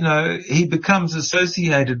 he becomes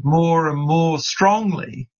associated more and more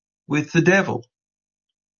strongly with the devil,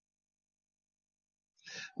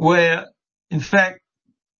 where, in fact,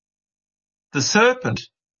 the serpent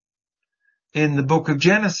in the book of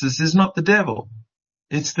Genesis is not the devil,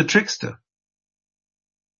 it's the trickster.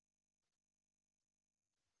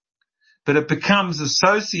 But it becomes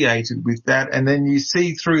associated with that, and then you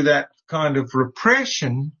see through that kind of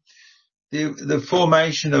repression the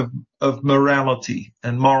formation of morality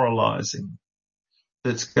and moralizing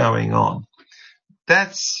that's going on.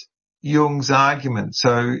 That's Jung's argument.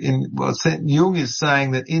 So Jung is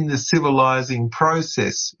saying that in the civilizing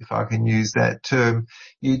process, if I can use that term,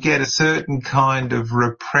 you get a certain kind of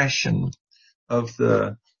repression of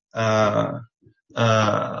the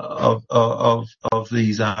of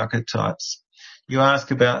these archetypes. You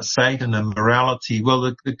ask about Satan and morality.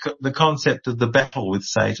 Well, the concept of the battle with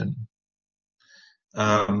Satan.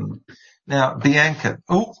 Now, Bianca,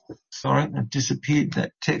 sorry, I disappeared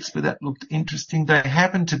that text, but that looked interesting. They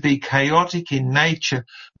happen to be chaotic in nature,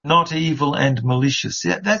 not evil and malicious.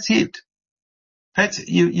 Yeah, that's it.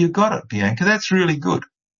 You got it, Bianca. That's really good.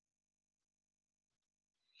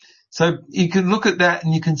 So you can look at that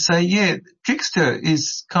and you can say, yeah, trickster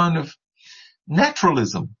is kind of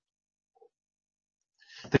naturalism,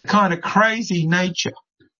 the kind of crazy nature.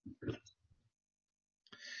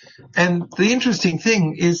 And the interesting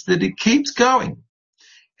thing is that it keeps going,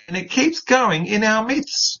 and it keeps going in our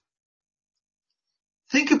myths.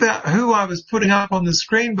 Think about who I was putting up on the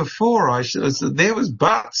screen before. There was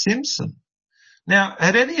Bart Simpson. Now,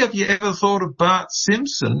 had any of you ever thought of Bart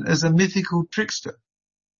Simpson as a mythical trickster?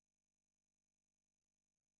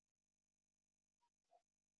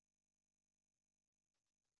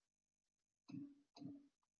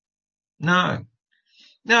 No.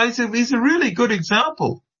 No, he's a really good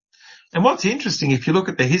example. And what's interesting, if you look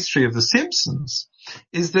at the history of The Simpsons,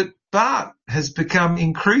 is that Bart has become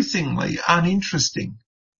increasingly uninteresting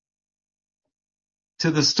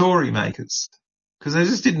to the story makers because they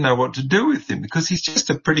just didn't know what to do with him because he's just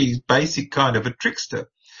a pretty basic kind of a trickster.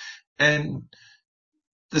 And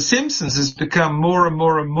The Simpsons has become more and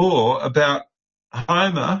more and more about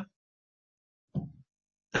Homer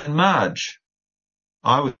and Marge,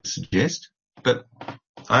 I would suggest, but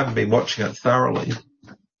I haven't been watching it thoroughly.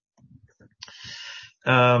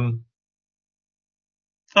 Now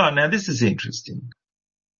this is interesting.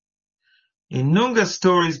 In Noongar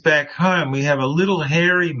stories back home, we have a little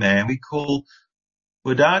hairy man we call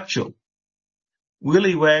Wadachel.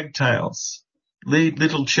 Willy Wagtails lead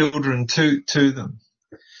little children to them.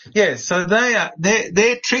 Yeah, so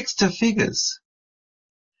they're trickster figures,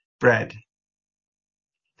 Brad.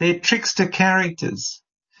 They're trickster characters.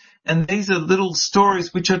 And these are little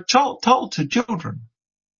stories which are told to children.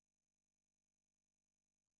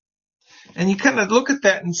 And you kind of look at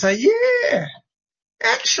that and say, yeah,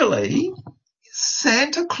 actually, is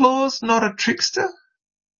Santa Claus not a trickster?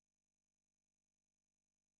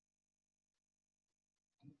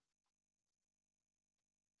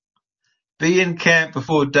 Be in camp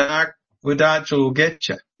before dark, Wadachel will get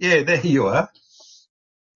you. Yeah, there you are.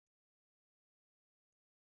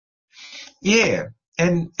 Yeah,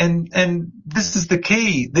 and this is the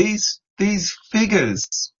key. These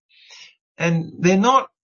figures, and they're not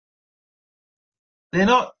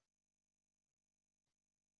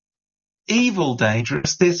evil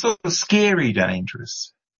dangerous. They're sort of scary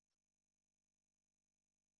dangerous.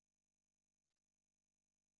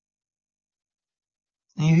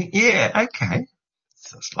 Yeah, okay.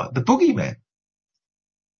 So it's like the boogeyman.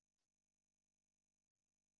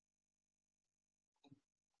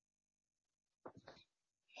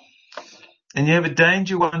 And you have a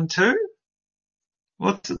danger one too?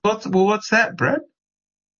 What's that, Brad?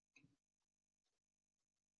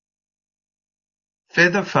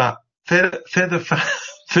 Feather.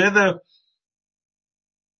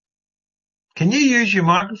 Can you use your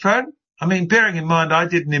microphone? I mean, bearing in mind I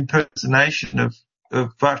did an impersonation of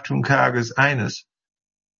Vakhtrum Karga's anus.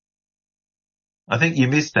 I think you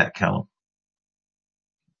missed that, Callum.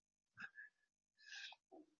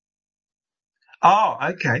 Oh,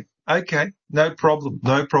 okay. Okay. No problem.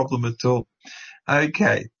 No problem at all.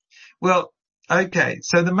 Okay. Well, okay.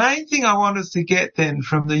 So the main thing I want us to get then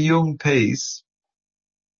from the Jung piece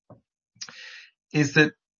is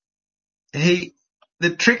that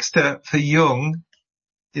the trickster for Jung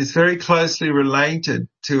is very closely related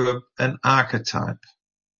to an archetype.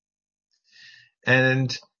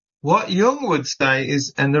 And what Jung would say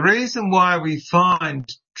is, and the reason why we find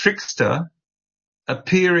trickster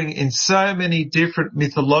appearing in so many different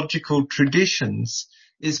mythological traditions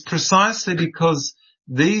is precisely because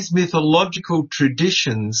these mythological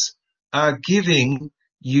traditions are giving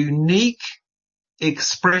unique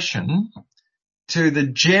expression to the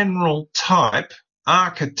general type,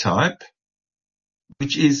 archetype,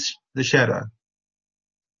 which is the shadow.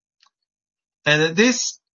 And that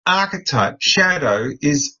this archetype, shadow,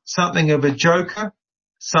 is something of a joker,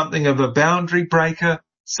 something of a boundary breaker,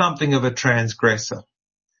 something of a transgressor.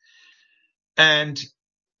 And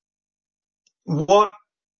what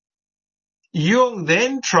Jung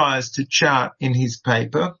then tries to chart in his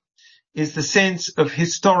paper is the sense of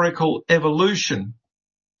historical evolution.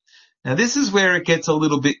 Now, this is where it gets a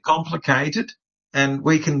little bit complicated, and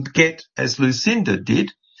we can get, as Lucinda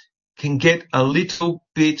did, can get a little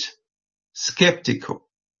bit skeptical.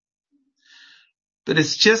 But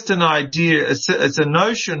it's just an idea, it's a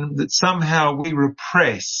notion that somehow we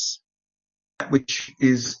repress, which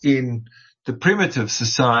is in the primitive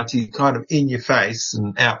society kind of in your face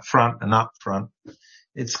and out front and up front.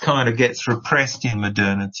 It's kind of gets repressed in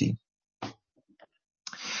modernity.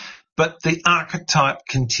 But the archetype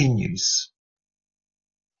continues.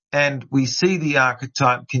 And we see the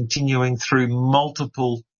archetype continuing through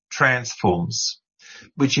multiple transforms,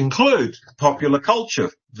 which include popular culture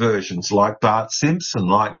versions like Bart Simpson,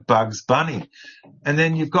 like Bugs Bunny. And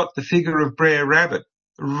then you've got the figure of Brer Rabbit,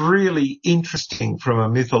 really interesting from a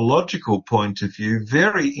mythological point of view,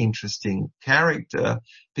 very interesting character,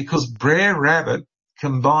 because Brer Rabbit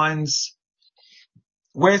combines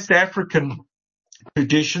West African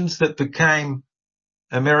traditions that became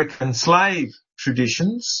American slave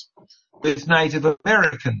traditions with Native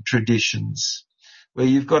American traditions, where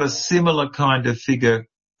you've got a similar kind of figure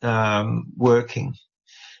working.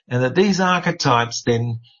 And that these archetypes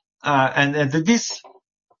then, and that this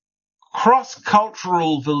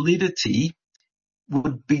cross-cultural validity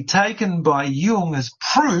would be taken by Jung as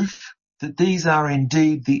proof that these are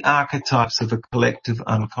indeed the archetypes of a collective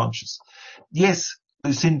unconscious. Yes,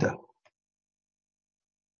 Lucinda.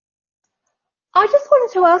 I just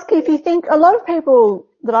wanted to ask you if you think a lot of people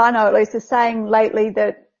that I know at least are saying lately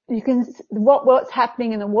that what's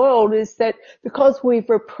happening in the world is that because we've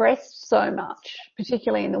repressed so much,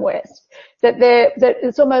 particularly in the West, that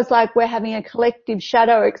it's almost like we're having a collective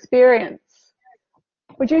shadow experience.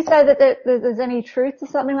 Would you say that there's any truth to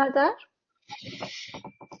something like that?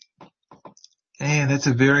 Yeah, that's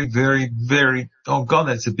a very, very, very, oh God,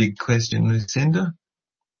 that's a big question, Lucinda.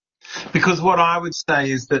 Because what I would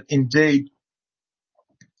say is that indeed,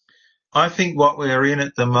 I think what we're in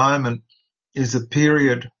at the moment is a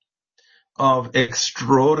period of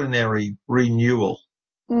extraordinary renewal.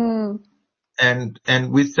 Mm.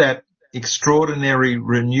 And with that extraordinary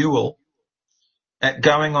renewal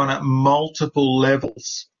going on at multiple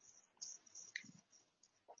levels,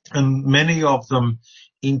 and many of them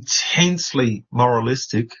intensely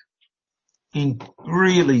moralistic,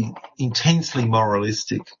 really intensely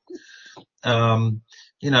moralistic.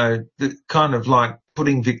 The kind of like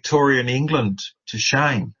putting Victorian England to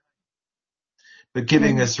shame, but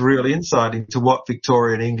giving us real insight into what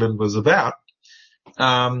Victorian England was about.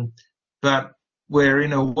 But we're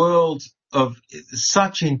in a world of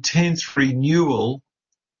such intense renewal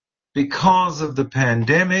because of the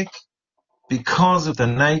pandemic, because of the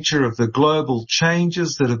nature of the global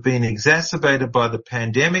changes that have been exacerbated by the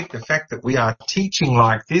pandemic, the fact that we are teaching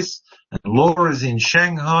like this, and Laura's in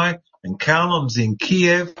Shanghai, and Callum's in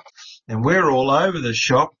Kiev, and we're all over the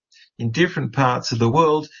shop in different parts of the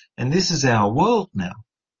world, and this is our world now.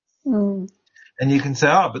 Mm. And you can say,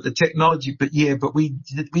 oh, but the technology, but we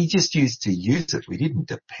just used to use it. We didn't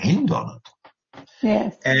depend on it.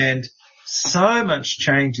 Yes. And so much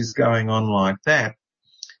change is going on like that.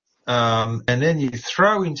 And then you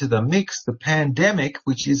throw into the mix the pandemic,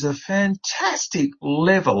 which is a fantastic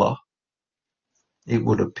leveler, it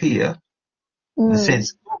would appear, in the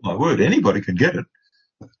sense, oh my word, anybody can get it.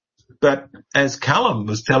 But as Callum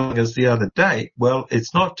was telling us the other day, well,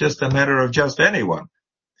 it's not just a matter of just anyone.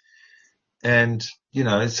 And,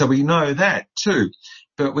 so we know that too.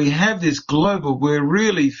 But we have this global, we're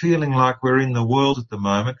really feeling like we're in the world at the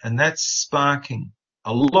moment, and that's sparking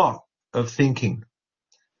a lot of thinking,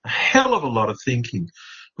 a hell of a lot of thinking.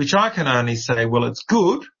 which I can only say, well, it's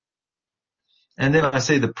good. And then I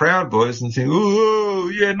see the Proud Boys and think, oh,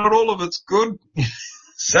 yeah, not all of it's good.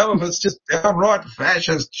 Some of it's just downright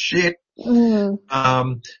fascist shit.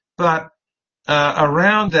 But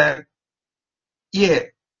around that, yeah,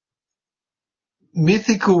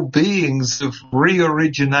 mythical beings of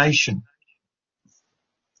re-origination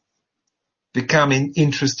become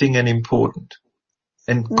interesting and important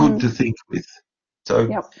and good to think with. So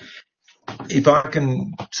if I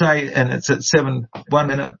can say, and it's at 1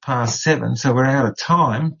 minute past 7, so we're out of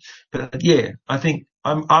time. But yeah, I think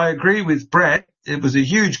I agree with Brad. It was a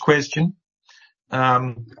huge question,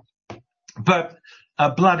 but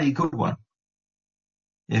a bloody good one,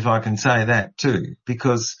 if I can say that too,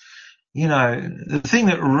 because, you know, the thing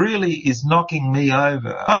that really is knocking me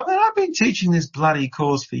over, I mean, I've been teaching this bloody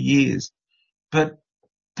course for years, but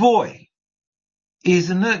boy,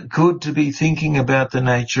 isn't it good to be thinking about the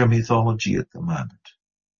nature of mythology at the moment?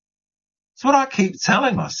 It's what I keep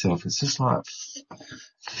telling myself. It's just like,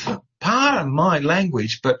 pardon my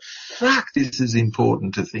language, but fuck, this is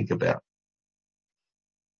important to think about.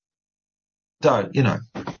 So, you know,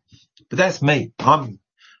 but that's me.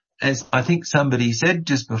 As I think somebody said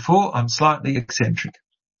just before, I'm slightly eccentric.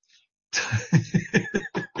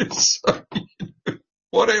 So,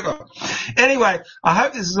 whatever. Anyway, I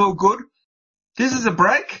hope this is all good. This is a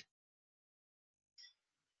break.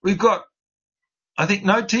 We've got, I think,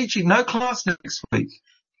 no teaching, no class next week.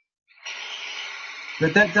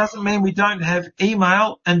 But that doesn't mean we don't have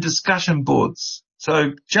email and discussion boards.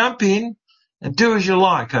 So jump in and do as you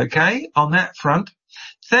like, okay, on that front.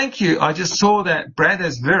 Thank you. I just saw that, Brad.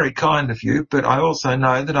 That's very kind of you, but I also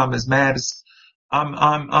know that I'm as mad as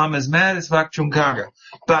Vakchunkaga.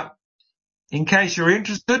 But in case you're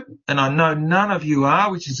interested, and I know none of you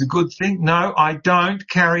are, which is a good thing, no, I don't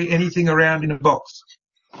carry anything around in a box.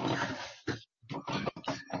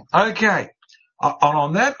 Okay.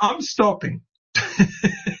 On that, I'm stopping.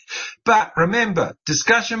 But remember,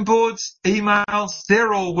 discussion boards, emails,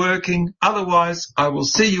 they're all working. Otherwise, I will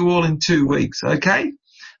see you all in 2 weeks, okay?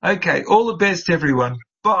 Okay, all the best, everyone.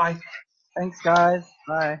 Bye. Thanks, guys.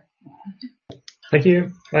 Bye. Thank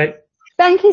you. Bye. Thank you.